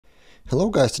Hello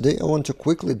guys, today I want to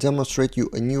quickly demonstrate you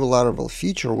a new Laravel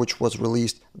feature which was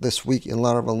released this week in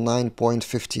Laravel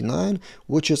 9.59,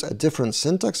 which is a different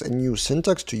syntax, a new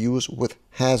syntax to use with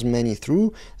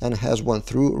hasManyThrough and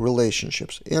hasOneThrough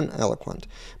relationships in Eloquent.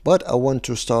 But I want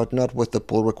to start not with the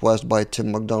pull request by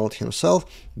Tim McDonald himself,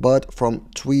 but from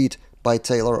tweet by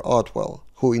Taylor Otwell,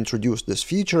 who introduced this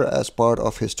feature as part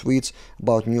of his tweets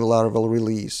about new Laravel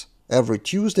release. Every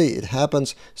Tuesday it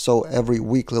happens, so every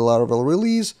weekly Laravel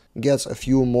release gets a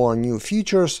few more new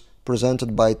features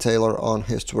presented by Taylor on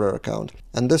his Twitter account.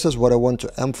 And this is what I want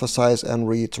to emphasize and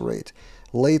reiterate.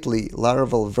 Lately,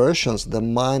 Laravel versions, the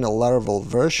minor Laravel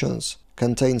versions,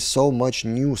 contain so much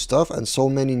new stuff and so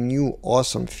many new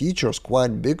awesome features,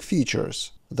 quite big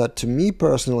features, that to me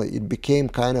personally it became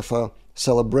kind of a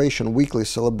celebration, weekly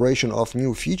celebration of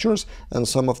new features, and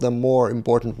some of the more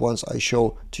important ones I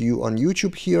show to you on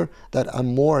YouTube here, that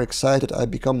I'm more excited, I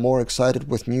become more excited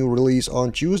with new release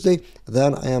on Tuesday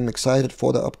than I am excited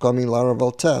for the upcoming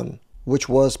Laravel 10, which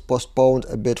was postponed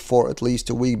a bit for at least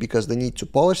a week because they need to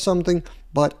polish something,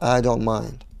 but I don't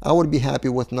mind. I would be happy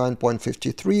with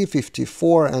 9.53,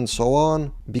 54 and so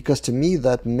on, because to me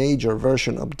that major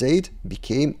version update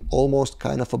became almost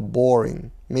kind of a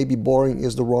boring. Maybe boring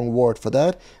is the wrong word for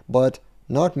that, but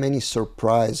not many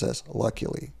surprises,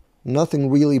 luckily.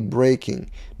 Nothing really breaking,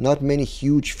 not many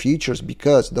huge features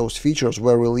because those features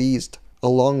were released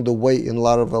along the way in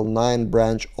Laravel 9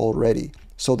 branch already.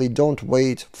 So they don't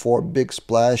wait for big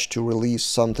splash to release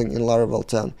something in Laravel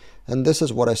 10. And this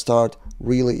is what I start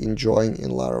really enjoying in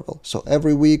Laravel. So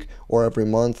every week or every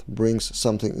month brings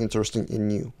something interesting and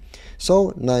new.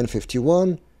 So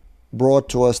 9.51 brought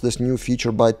to us this new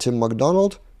feature by Tim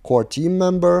McDonald, core team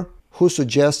member, who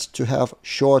suggests to have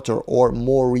shorter or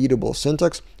more readable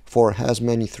syntax for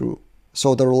hasManyThrough.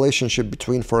 So the relationship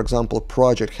between, for example,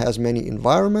 project has many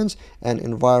environments and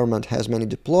environment has many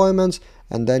deployments,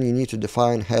 and then you need to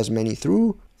define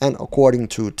hasManyThrough, and according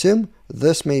to Tim,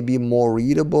 this may be more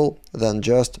readable than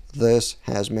just this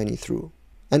hasManyThrough.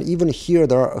 And even here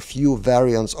there are a few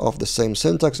variants of the same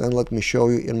syntax, and let me show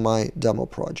you in my demo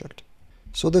project.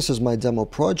 So this is my demo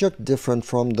project, different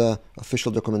from the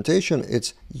official documentation.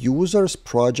 It's users,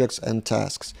 projects, and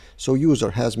tasks. So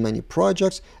user has many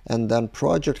projects, and then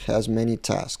project has many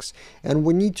tasks. And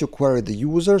we need to query the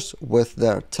users with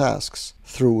their tasks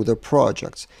through the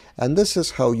projects. And this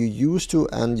is how you used to,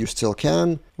 and you still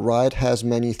can, write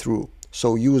hasManyThrough.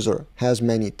 So user has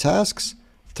many tasks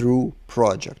through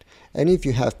project. And if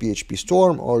you have PHP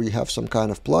Storm or you have some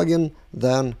kind of plugin,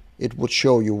 then it would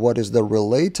show you what is the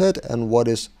related and what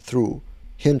is through,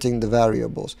 hinting the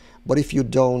variables. But if you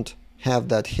don't have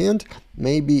that hint,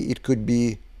 maybe it could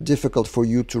be difficult for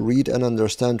you to read and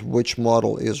understand which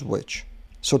model is which.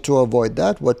 So to avoid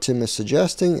that, what Tim is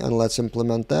suggesting, and let's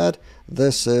implement that,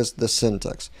 this is the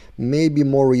syntax. Maybe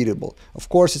more readable. Of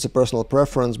course, it's a personal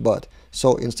preference, but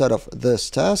so instead of this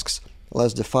tasks,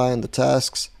 let's define the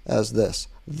tasks as this.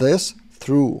 This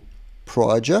through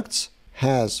projects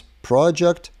has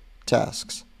project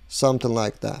tasks, something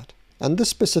like that. And this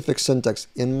specific syntax,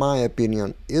 in my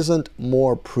opinion, isn't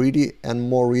more pretty and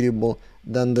more readable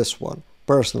than this one,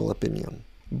 personal opinion.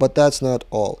 But that's not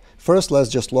all. First, let's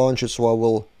just launch it, so I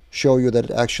will show you that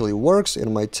it actually works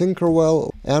in my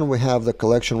Tinkerwell, and we have the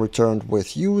collection returned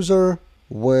with user,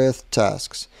 with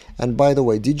tasks. And by the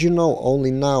way, did you know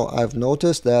only now I've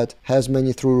noticed that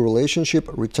hasManyThrough relationship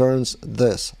returns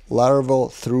this,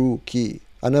 Laravel through key.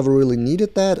 I never really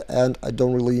needed that, and I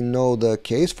don't really know the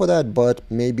case for that, but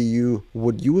maybe you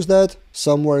would use that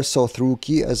somewhere. So through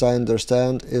key, as I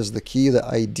understand, is the key, the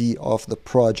ID of the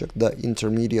project, the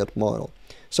intermediate model.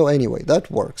 So anyway, that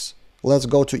works. Let's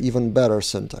go to even better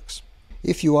syntax.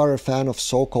 If you are a fan of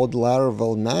so-called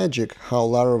Laravel magic, how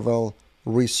Laravel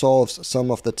resolves some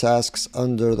of the tasks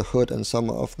under the hood and some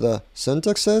of the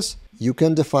syntaxes, you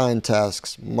can define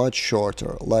tasks much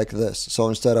shorter, like this. So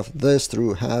instead of this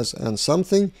through has and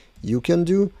something, you can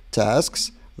do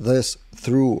tasks, this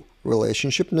through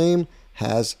relationship name,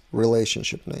 has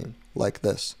relationship name, like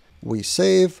this. We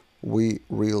save, we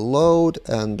reload,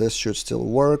 and this should still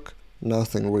work.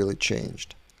 Nothing really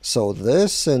changed. So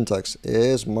this syntax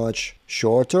is much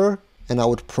shorter, and I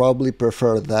would probably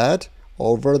prefer that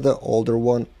over the older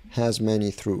one,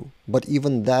 hasManyThrough. But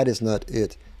even that is not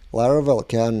it. Laravel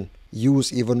can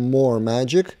use even more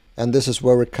magic, and this is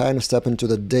where we kind of step into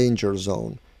the danger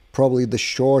zone. Probably the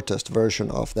shortest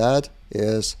version of that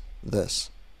is this.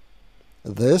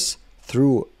 This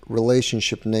through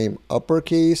relationship name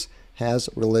uppercase has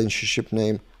relationship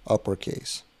name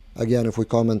uppercase. Again, if we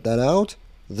comment that out,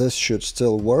 this should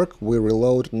still work. We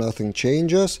reload, nothing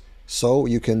changes, so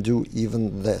you can do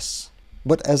even this.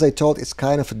 But as I told, it's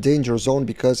kind of a danger zone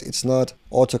because it's not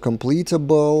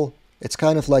autocompletable. It's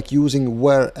kind of like using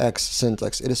wherex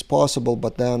syntax. It is possible,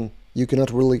 but then you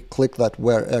cannot really click that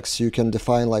wherex. You can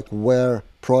define like where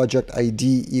project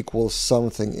ID equals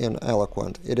something in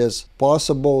Eloquent. It is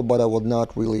possible, but I would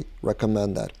not really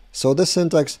recommend that. So this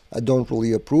syntax I don't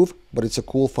really approve, but it's a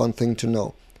cool, fun thing to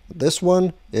know. This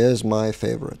one is my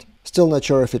favorite. Still not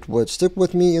sure if it would stick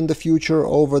with me in the future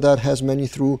over that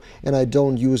hasManyThrough, and I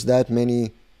don't use that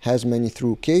many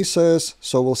hasManyThrough cases,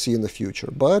 so we'll see in the future.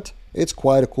 But it's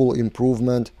quite a cool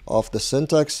improvement of the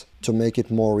syntax to make it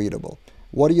more readable.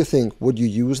 What do you think? Would you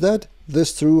use that?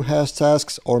 This through has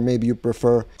tasks, or maybe you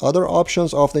prefer other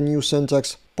options of the new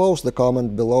syntax? Post the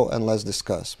comment below and let's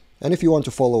discuss. And if you want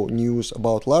to follow news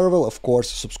about Laravel, of course,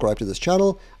 subscribe to this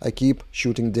channel. I keep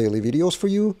shooting daily videos for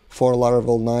you for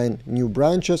Laravel 9 new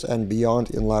branches and beyond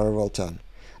in Laravel 10.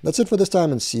 That's it for this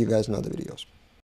time, and see you guys in other videos.